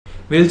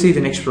We'll see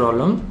the next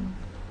problem,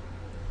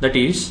 that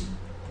is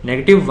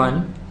negative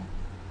 1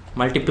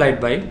 multiplied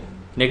by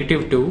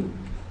negative 2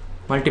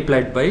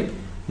 multiplied by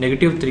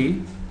negative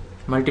 3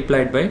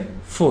 multiplied by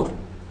 4.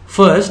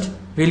 First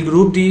we'll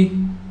group the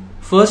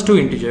first two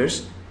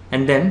integers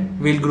and then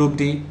we'll group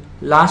the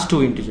last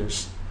two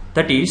integers,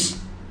 that is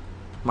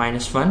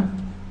minus 1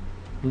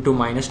 into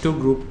minus 2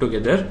 grouped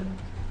together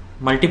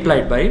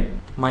multiplied by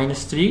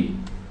minus 3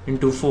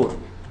 into 4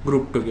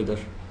 grouped together.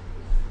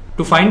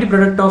 To find the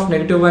product of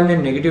negative 1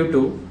 and negative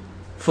 2,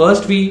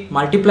 first we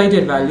multiply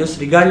their values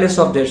regardless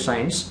of their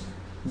signs.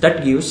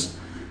 That gives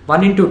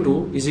 1 into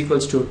 2 is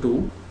equals to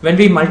 2. When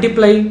we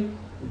multiply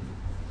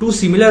two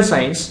similar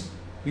signs,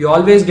 we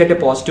always get a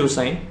positive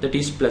sign, that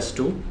is plus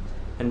 2.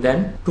 And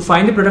then to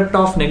find the product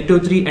of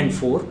negative 3 and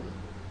 4,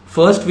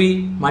 first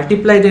we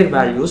multiply their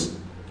values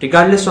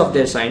regardless of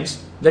their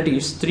signs, that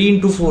is 3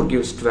 into 4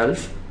 gives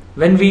 12.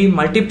 When we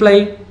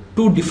multiply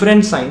two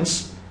different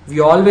signs, we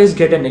always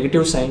get a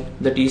negative sign,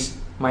 that is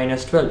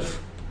minus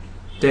 12.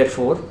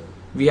 Therefore,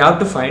 we have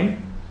to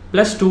find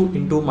plus 2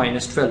 into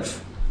minus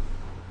 12.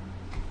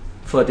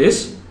 For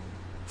this,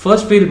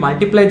 first we will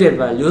multiply their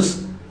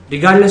values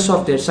regardless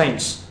of their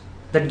signs.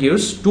 That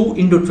gives 2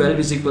 into 12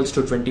 is equals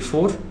to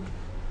 24.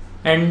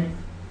 And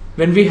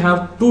when we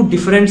have two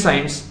different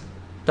signs,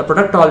 the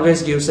product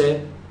always gives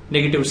a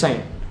negative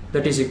sign,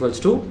 that is equals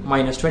to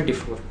minus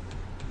 24.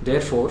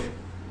 Therefore,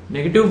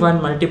 negative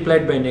 1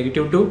 multiplied by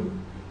negative 2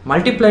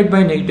 multiplied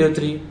by negative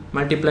 3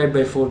 multiplied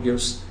by 4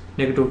 gives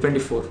negative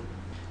 24.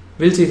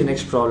 We'll see the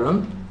next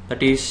problem,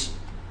 that is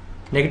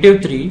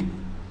negative 3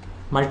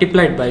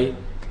 multiplied by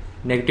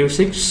negative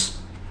 6,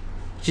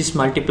 which is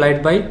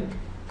multiplied by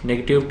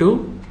negative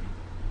 2,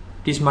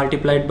 it is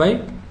multiplied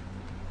by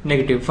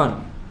negative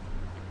 1.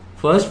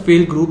 First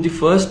we'll group the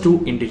first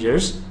two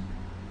integers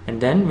and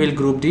then we'll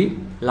group the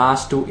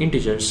last two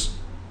integers,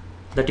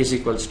 that is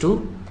equals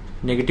to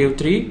negative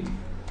 3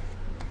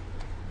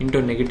 into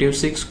negative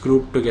 6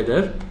 grouped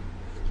together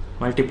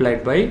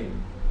multiplied by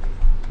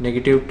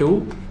negative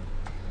 2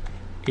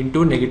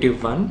 into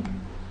negative 1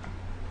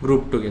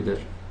 grouped together.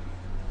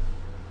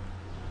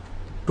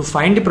 To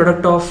find the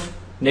product of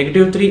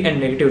negative 3 and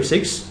negative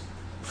 6,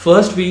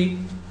 first we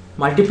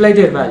multiply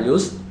their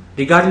values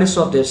regardless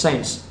of their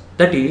signs,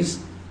 that is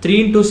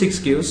 3 into 6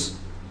 gives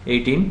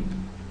 18.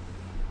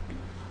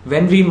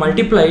 When we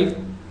multiply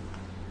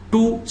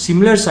two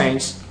similar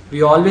signs,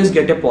 we always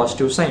get a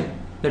positive sign,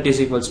 that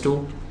is equals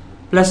to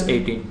plus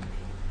 18.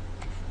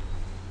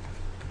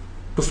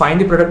 To find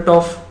the product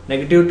of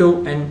negative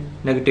 2 and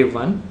negative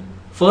 1,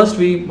 first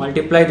we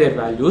multiply their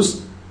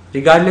values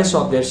regardless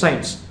of their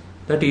signs,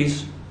 that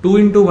is 2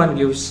 into 1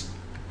 gives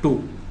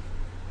 2.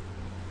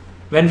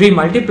 When we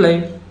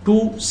multiply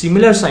two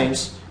similar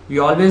signs, we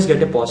always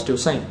get a positive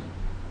sign,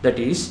 that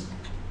is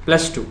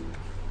plus 2.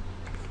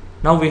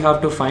 Now we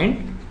have to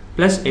find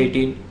plus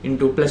 18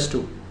 into plus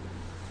 2.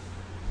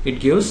 It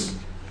gives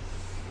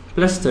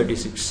plus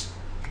 36.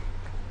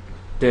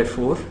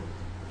 Therefore,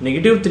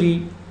 negative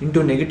 3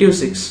 into negative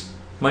 6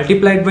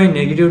 multiplied by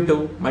negative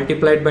 2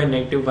 multiplied by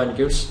negative 1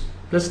 gives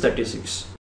plus 36.